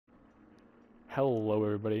Hello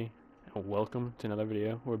everybody, and welcome to another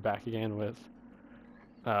video. We're back again with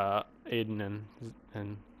Aiden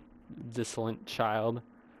and Dissolent Child,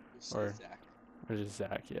 or Zach. just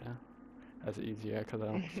Zach, yeah. That's easier because I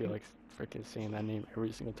don't feel like freaking saying that name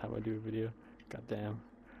every single time I do a video. God damn,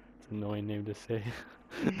 it's an annoying name to say.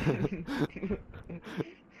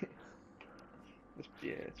 Yeah,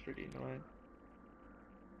 it's pretty annoying.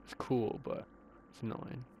 It's cool, but it's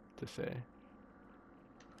annoying to say.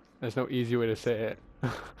 There's no easy way to say it.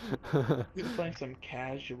 You're playing some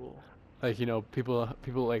casual. Like, you know, people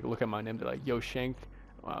like look at my name, they're like, yo, Shank.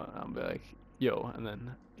 I'll be like, yo, and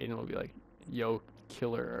then Aiden will be like, yo,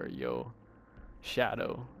 Killer, or yo,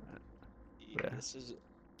 Shadow. Yeah. This is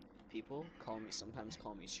people sometimes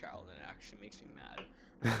call me child, and it actually makes me mad.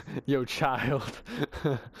 Yo, Child.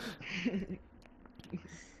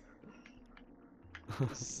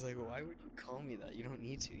 This is like, why would you call me that? You don't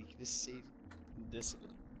need to. You can just say this.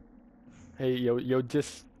 Hey, yo,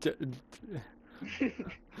 Just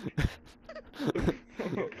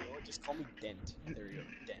call me Dent. There you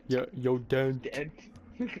go, Dent. yo, Dent. Dead.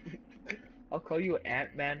 I'll call you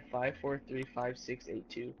Ant-Man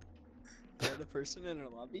 5435682. Is that the person in our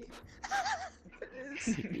lobby?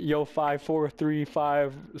 Yo,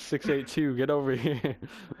 5435682. Get over here.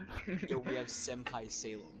 Yo, we have Senpai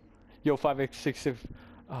Salem. Yo, 586.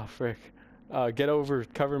 Oh, frick. Get over.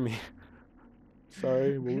 Cover me.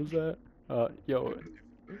 Sorry, what was that? Yo.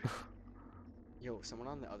 Yo, someone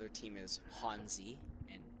on the other team is Hanzi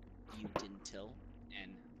and Udintil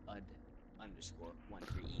and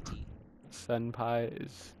UD_13ET. Senpai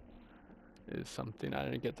is something. I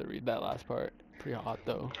didn't get to read that last part. Pretty hot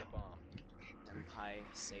though. Senpai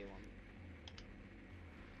Salem.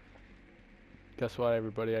 Guess what,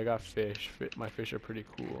 everybody? I got fish. My fish are pretty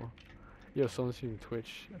cool. Yo, someone's using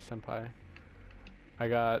Twitch, Senpai. I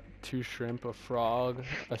got 2 shrimp, a frog,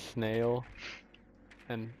 a snail,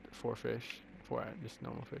 and 4 fish. 4 just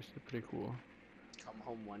normal fish. They're pretty cool. Come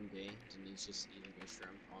home one day and he's just eating a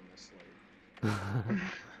shrimp on the slate.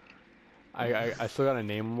 I still gotta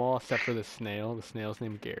name them all except for the snail. The snail's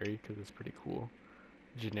named Gary because it's pretty cool.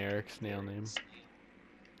 Generic snail name. 10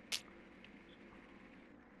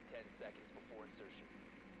 seconds before insertion.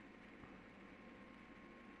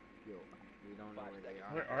 Yo, we don't know where they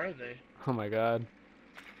are. Where are they? Oh my god.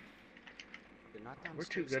 They're not We're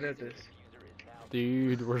too downstairs good at either. this.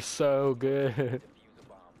 Dude, we're so good.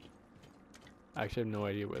 I actually have no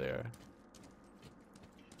idea where they are.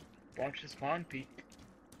 Watch the spawn peak.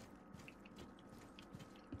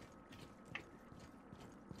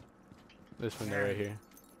 This one right here.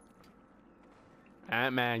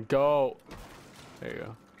 Ant-Man, go! There you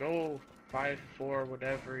go. Go 5-4,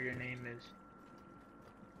 whatever your name is.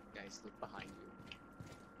 Guys, look behind you.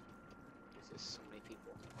 There's just so many people.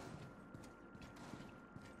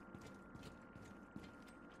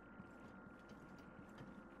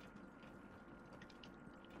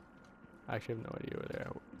 I actually have no idea where they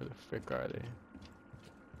are. Where the frick are they?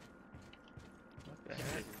 What the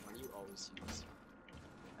heck? Why do you always use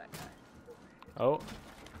that guy? Oh! Looks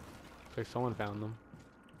like someone found them.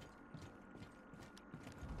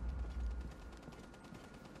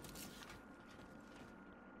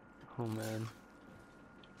 Oh man.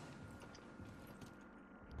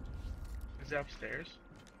 Is it upstairs?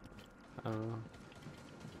 I don't know.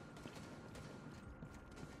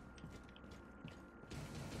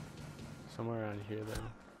 Somewhere around here though.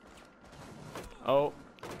 Oh!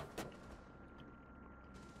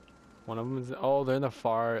 One of them is. Oh, they're in the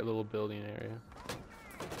far little building area.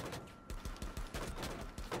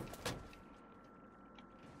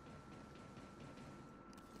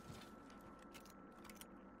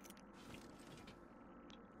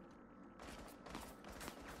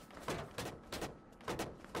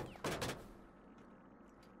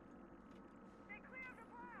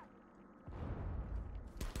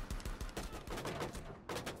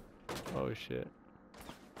 Oh shit.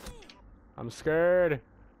 I'm scared.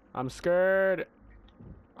 I'm scared.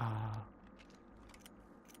 Ah.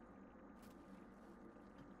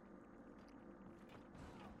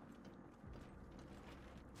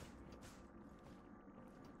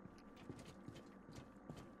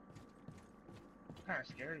 Kinda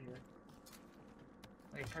scary here.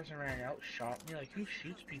 Like a person ran out, shot me. Like who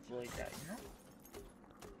shoots people like that, you know?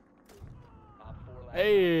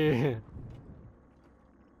 Hey.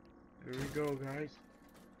 Here we go, guys.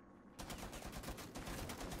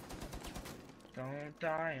 Don't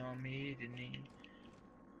die on me, Denise.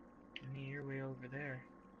 Denise, you're way over there.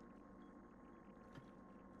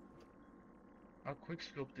 I'll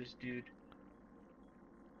quickscope this dude.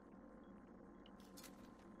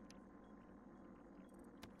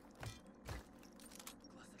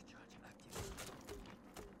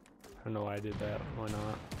 I don't know why I did that. Why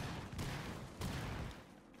not?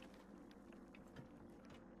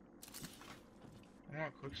 I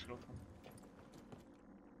want to quick scope him.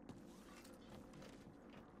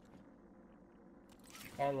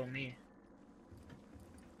 Follow me.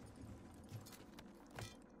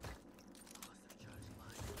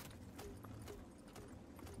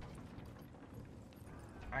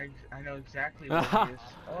 I know exactly what he is.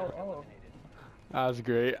 Oh, That was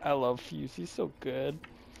great. I love Fuse. He's so good.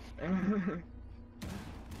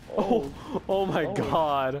 oh. Oh my Oh.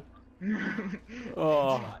 god.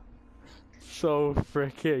 Oh, so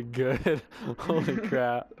freaking good. Holy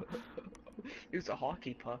crap. It was a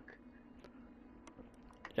hockey puck.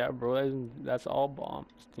 Yeah, bro, that's all bombs,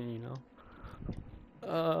 you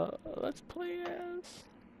know. Let's play as.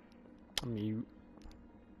 Mute.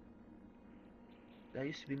 That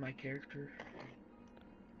used to be my character.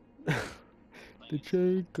 The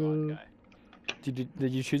Jacob.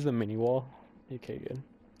 Did you choose the mini wall? Okay, good.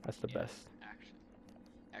 That's the best.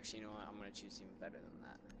 Actually, you know what? I'm gonna choose even better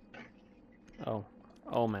than that. Oh.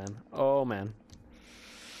 Oh man. Oh man.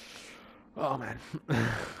 Oh man.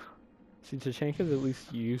 See, Tachanka's at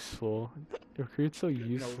least useful. Recruit's so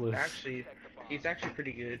useless. No, actually, he's actually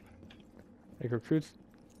pretty good. Like, Recruit's.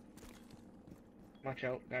 Watch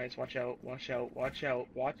out, guys! Watch out! Watch out! Watch out!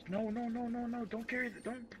 Watch! No! No! No! No! No! Don't carry it!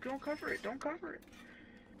 Don't cover it! Don't cover it!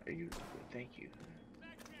 Are you? Thank you.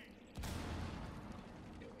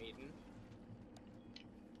 Yo, Aiden.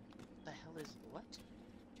 What the hell is what?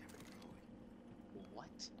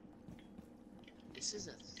 What? This is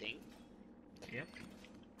a thing? Yep.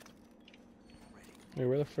 Wait,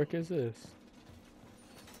 where the frick is this?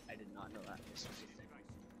 I did not know that this was a thing.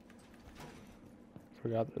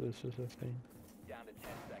 Forgot that this was a thing. Down to 10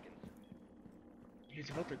 seconds. He's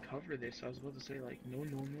about to cover this. I was about to say like, no,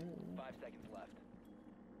 no, no. 5 seconds left.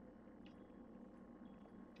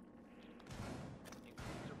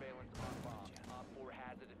 Increase surveillance on bomb. Op 4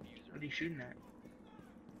 has a diffuser. What are you shooting at?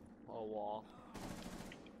 A wall.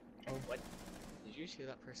 Oh. What? Did you hear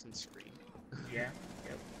that person scream? Yeah.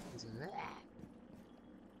 Yep. He's like,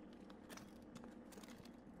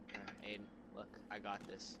 Aiden, look, I got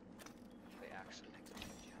this. They actually.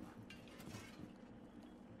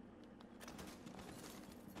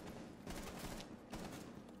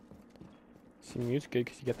 See, mute's good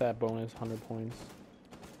because you get that bonus 100 points.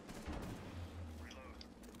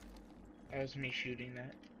 That was me shooting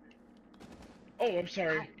that. Oh, I'm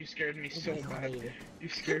sorry. You scared me so bad. You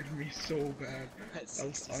scared me so bad. That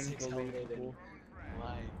was unbelievable.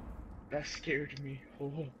 Why? That scared me.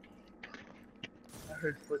 Oh. I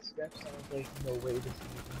heard footsteps. I was like, no way this is me.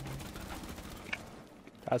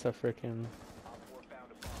 That's a freaking. Op 4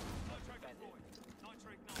 found a bomb.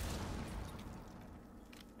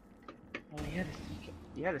 Defend it. Oh,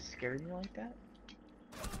 you had to scare me like that?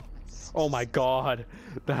 Oh my god!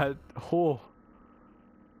 That whole.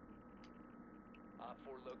 Op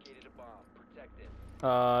 4 located a bomb. Protect it.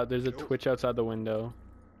 There's a Twitch outside the window.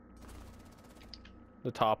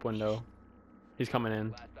 The top window. He's coming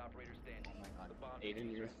in. Last operator standing. Oh my god. The bomb Aiden,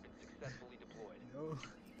 diffuser you're. has been successfully deployed. No.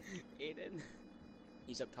 Aiden.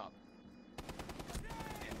 He's up top.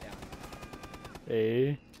 And down.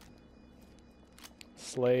 Hey.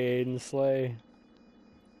 Slay Aiden, slay.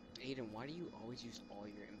 Aiden, why do you always use all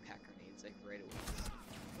your impact grenades like right away?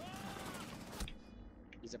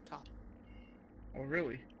 He's up top. Oh,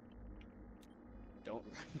 really? Don't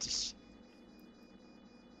run to sh-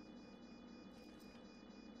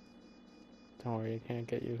 Don't worry, I can't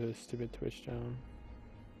get you with this stupid Twitch down.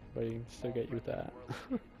 But you can still get you with that.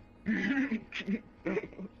 Yeah, I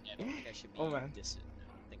don't think I should be Oh, man. I don't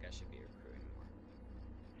think I should be a recruit anymore.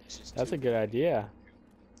 It's just That's too a good idea.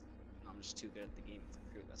 I'm just too good at the game with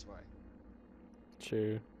recruit, that's why.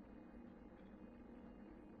 True.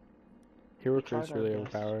 Hero We tried recruit's our really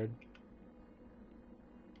best. overpowered.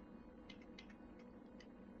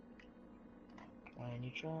 When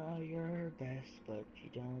you try your best, but you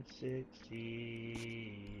don't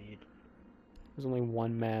succeed. There's only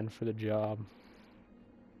one man for the job.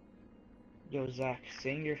 Yo, Zach,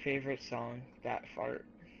 sing your favorite song, That Fart.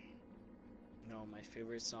 No, my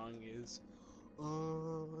favorite song is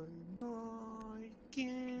On My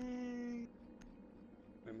Game.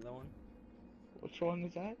 Remember that one? Which one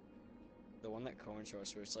is that? The one that Cohen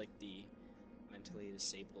shows where it's like the mentally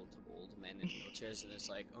disabled old men in wheelchairs and it's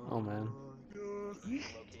like, Oh, man. Locate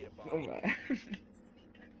a bomb. Oh man.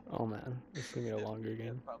 Oh man, this is gonna be a longer game.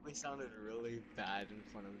 It probably sounded really bad in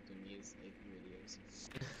front of Demi's like videos.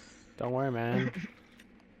 Don't worry, man.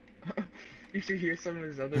 You should hear some of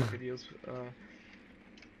his other videos.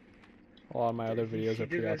 A lot of my other If videos you are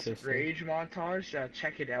pretty do this autistic. rage montage,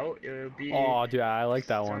 check it out. It will be Oh, dude, I like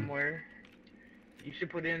that one. somewhere. You should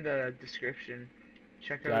put it in the description.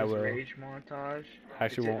 Check Yeah, I out his will. rage montage. I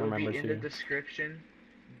actually won't It'll remember be in the to. description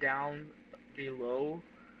down below.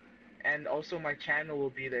 And also my channel will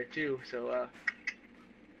be there too, so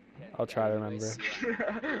I'll try to Yeah, you guys remember. see where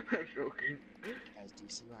I'm I'm joking. Guys, do you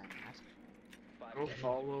see where I'm at? Go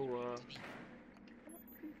follow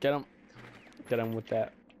Get him. Get him with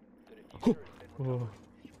that. Oh,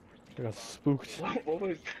 I got spooked. what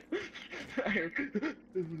was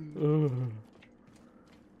Ugh.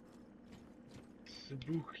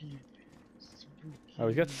 Spooky. I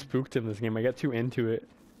always get spooked in this game. I get too into it.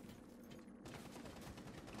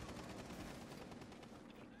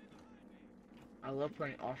 I love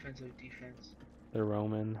playing offensive defense. They're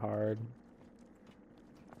roaming hard.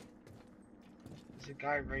 There's a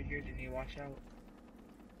guy right here, didn't you watch out?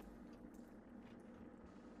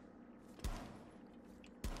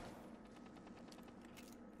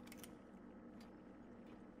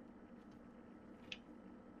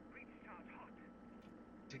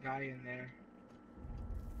 There's a guy in there.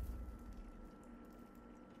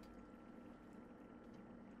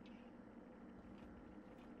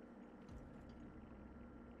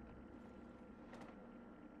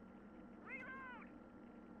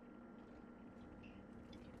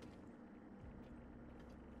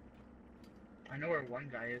 I know where one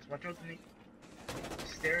guy is. Watch out for me.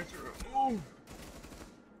 Stairs are. Ooh!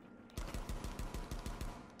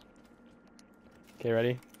 Okay,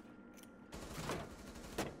 ready?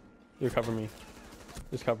 You cover me.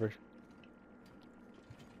 Just covered.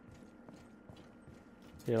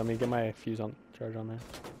 Here, let me get my fuse on charge on there.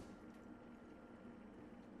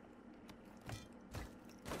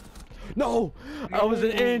 No! I was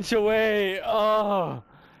an inch away! Oh!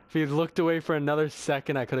 If he had looked away for another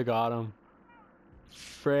second, I could have got him.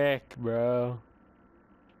 Frick, bro.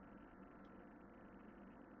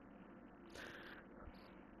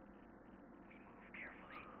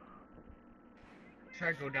 Should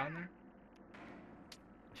I go down there?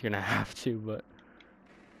 You're gonna have to, but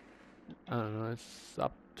I don't know. It's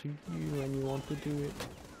up to you when you want to do it.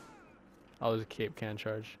 Oh, there's a cape can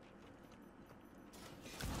charge.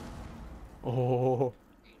 Oh.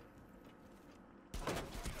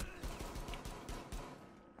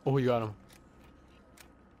 Oh, you got him.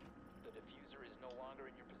 The diffuser is no longer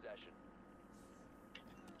in your possession.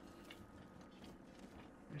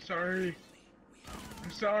 I'm sorry.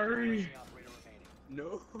 I'm sorry. Operator remaining.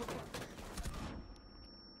 No.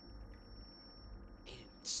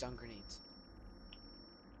 Aiden, stun grenades.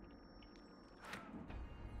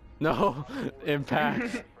 No,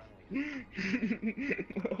 impact.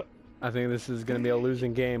 I think this is gonna be a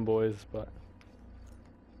losing game, boys, but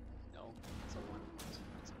No, it's a one. It's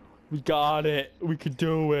a we got it. We could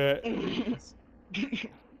do it.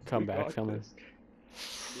 Come We back, got someone. this.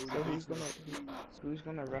 So who's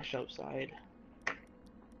gonna rush outside?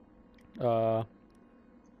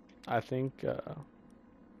 I think, Who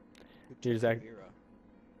here's took that. Vera?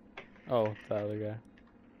 Oh, that other guy.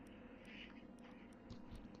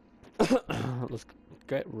 Let's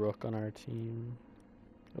get Rook on our team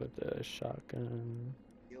with the shotgun.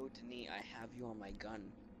 Yo, Denis, I have you on my gun.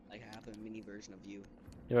 Like, I have a mini version of you.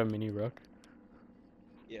 You have a mini Rook?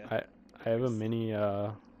 Yeah. I have a mini,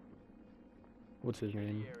 what's his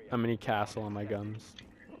name? A mini castle on my guns.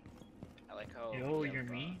 I like how. Yo, we have, you're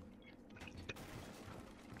me?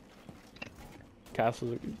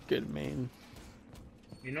 Castle's a good main.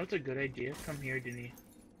 You know what's a good idea? Come here, Denis.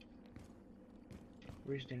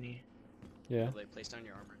 Where's Denis? Yeah. They placed down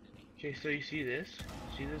your armor, Denis. Okay, so you see this?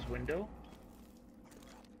 See this window?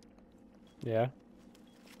 Yeah.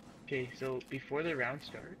 Okay, so before the round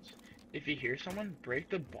starts, if you hear someone, break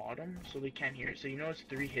the bottom so they can't hear it. So you know it's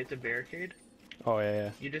 3 hits a barricade? Oh, yeah,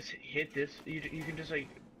 yeah. You just hit this, you can just like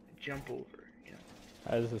jump over, you know.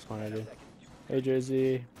 That is a smart idea. Hey,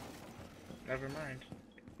 Jay-Z. Never mind.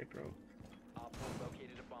 It broke. Op 4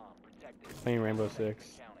 located a bomb. Protect it. Playing Rainbow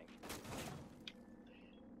Six. Counting.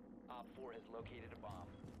 Op 4 has located a bomb.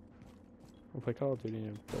 We'll play Call of Duty in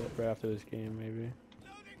a bit, right after this game, maybe.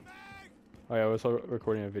 Oh yeah, we're also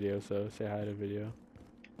recording a video, so say hi to video.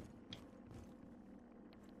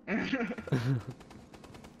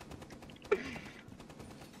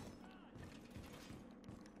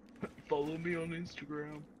 Follow me on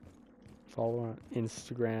Instagram. Follow on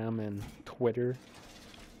Instagram and Twitter.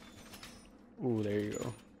 Ooh, there you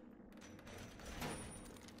go.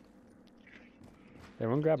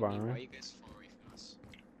 Everyone grab Denis, armor, why are you guys far away from us?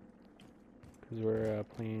 because we're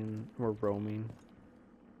we're roaming.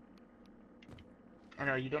 I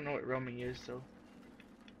know, you don't know what roaming is, so.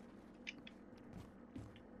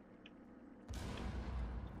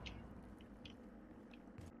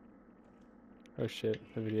 Oh shit,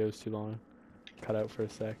 the video is too long. Cut out for a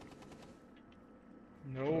sec.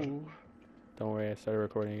 No. Don't worry, I started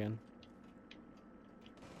recording again.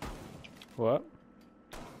 What?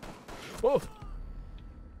 Whoa!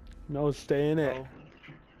 No, stay in it.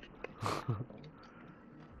 Oh.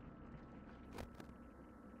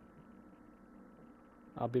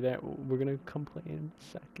 I'll be there. We're gonna come play in a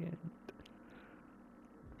second.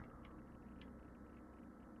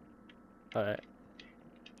 Alright.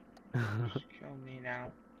 Just kill me now.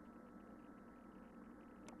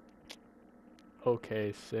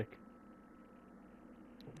 Okay, sick.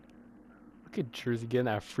 Look at Jersey getting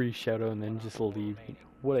that free shout out and then just leave.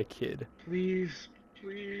 What a kid. Please,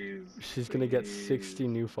 please. She's gonna get 60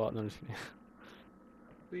 new followers. No, I'm just kidding.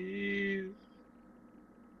 Please.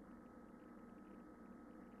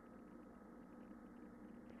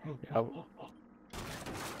 Yeah.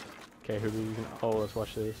 Okay, who are we gonna? Oh, let's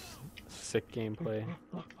watch this. Sick gameplay.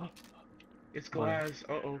 It's glass.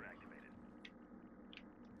 Uh-oh.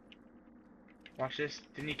 Watch this.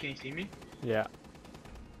 Can you see me? Yeah.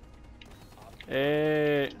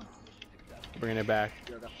 Hey, bringing it back.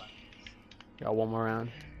 Got one more round.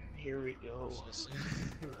 Here we go.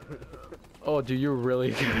 Oh, dude, you're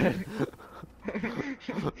really good.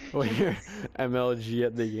 Well, you're MLG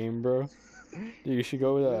at the game, bro. Dude, you should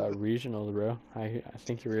go with regionals, bro. I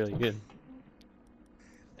think you're really good.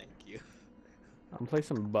 Thank you. I'm gonna play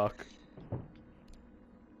some Buck. I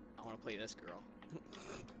want to play this girl.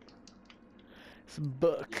 Some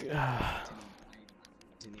Buck.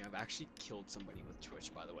 I've actually killed somebody with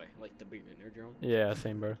Twitch, by the way. Like the beginner drone. Yeah,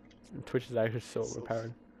 same, bro. Twitch is actually so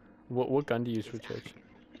overpowered. What gun do you use for Twitch?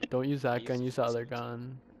 Don't use that gun. Use the other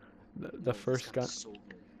gun. The first gun. So good.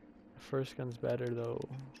 The first gun's better though. Oh,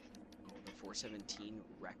 the 417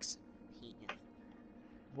 Rex.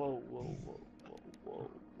 Whoa, whoa, whoa, whoa, whoa,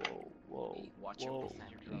 whoa, whoa. Hey, watch your whoa.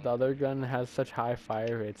 defender. The other gun has such high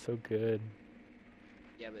fire rate. So good.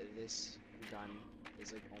 Yeah, but this gun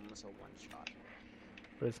is like almost a one shot.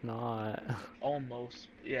 But it's not. Almost.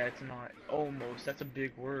 Yeah, it's not. Almost. That's a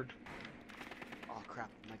big word. Oh crap,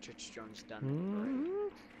 my Twitch drone's done.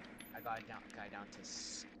 Mm. I got a guy down to 10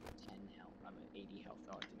 health. I'm at 80 health.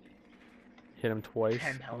 Oh, didn't Hit him twice.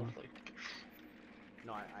 10 health. Like.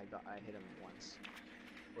 No, I hit him once.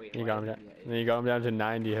 Wait, You why got him did down. he- Then you got him down to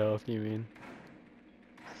 90 health. You mean?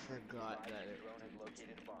 I forgot that it Drone has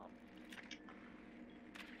located a bomb.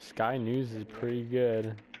 Sky News is pretty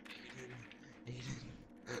good.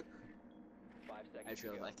 5 I seconds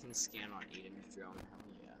to realized go. I can scan on Aiden's drone. Hell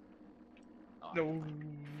yeah. Oh, No.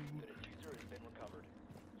 The diffuser has been recovered.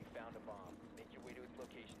 You found a bomb. Make your way to its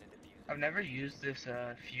location and defuse it. I've never used this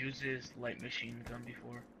fuses light machine gun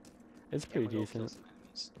before. It's Yeah, pretty I'm gonna go kill decent. some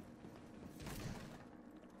enemies.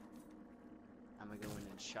 I'm gonna go in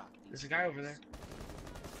and shock these. There's a guy over there.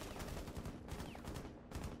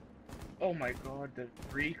 Oh my god, the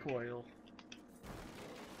recoil.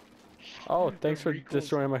 Oh, The thanks for recoil's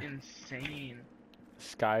destroying my insane.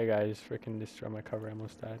 Sky guys. Freaking destroy my cover. I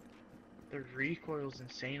almost died. The recoil's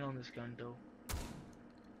insane on this gun though.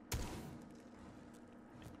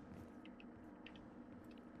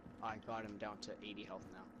 I got him down to 80 health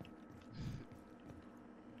now.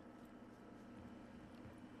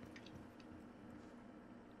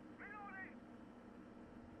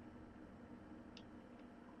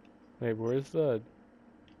 Wait, where's the?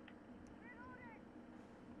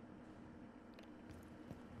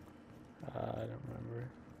 I don't remember.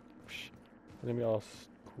 Psh, it's gonna be all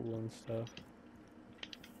cool and stuff.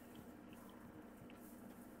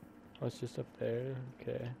 Oh, it's just up there.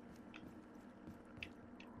 Okay.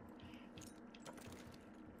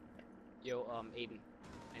 Yo, Aiden,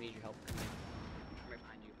 I need your help. Come here. I'm right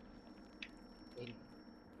behind you. Aiden,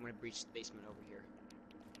 I'm gonna breach the basement over here.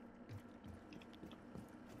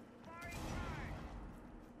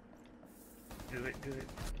 Do it, do it.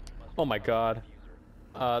 Oh my god.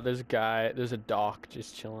 There's a guy. There's a doc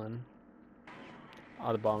just chilling.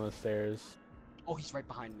 On the bottom of the stairs. Oh, he's right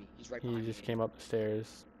behind me. He's right He behind me. just came up the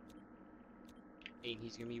stairs. Aiden,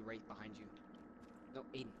 he's gonna be right behind you. No,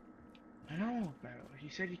 Aiden. I know, bro. He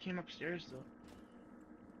said he came upstairs though.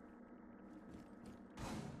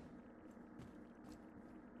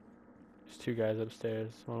 There's two guys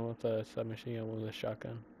upstairs. One with a submachine gun, one with a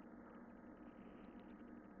shotgun.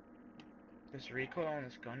 This recoil on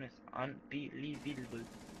this gun is unbelievable.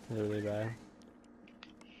 It's really bad.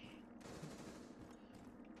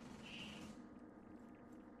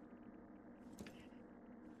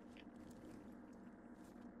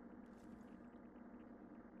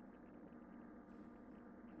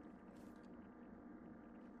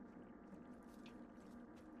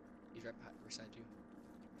 He's right beside you.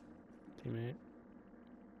 Teammate.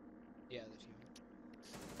 Yeah, the team.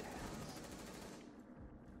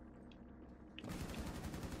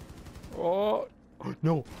 Oh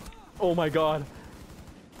no! Oh my God!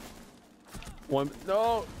 One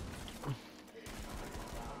no!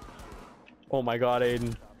 Oh my God,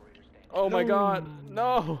 Aiden! Oh my God!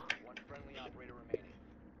 No! One friendly operator remaining.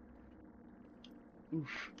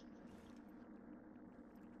 Oof.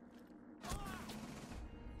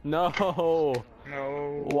 No!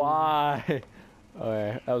 No. Why?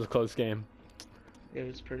 Okay, that was a close game. It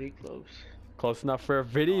was pretty close. Close enough for a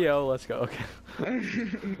video. Let's go.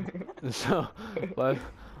 Okay. So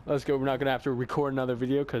let's go. We're not gonna have to record another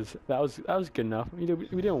video because that was good enough. We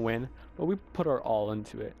didn't win, but we put our all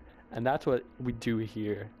into it, and that's what we do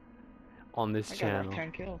here on this I got channel. like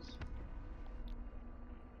 10 kills.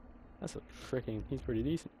 That's a freaking. He's pretty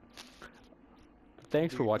decent.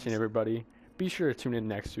 Thanks for watching, everybody. Be sure to tune in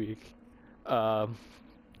next week.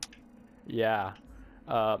 Yeah.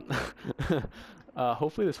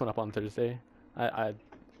 Hopefully this went up on Thursday. I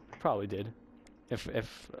probably did. If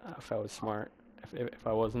I was smart. If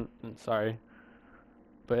I wasn't, then sorry.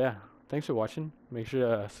 But yeah, thanks for watching. Make sure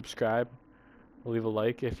to subscribe. Leave a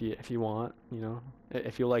like if you want. You know,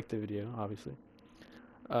 if you like the video, obviously.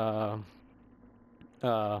 Yeah.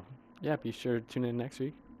 Be sure to tune in next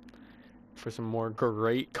week for some more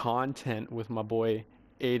great content with my boy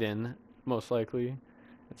Aiden, most likely,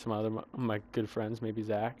 and some other my good friends. Maybe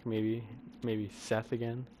Zach. Maybe Seth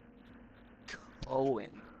again. Owen.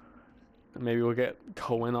 Maybe we'll get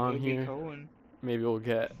Cohen on Maybe here. Cohen. Maybe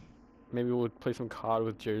we'll play some COD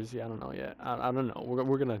with Jersey. I don't know yet. I don't know.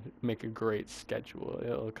 We're gonna make a great schedule.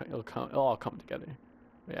 It'll all come together.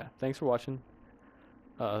 But yeah. Thanks for watching.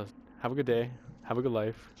 Have a good day. Have a good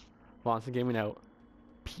life. Monster Gaming out.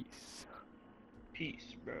 Peace.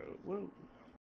 Peace, bro. Whoa.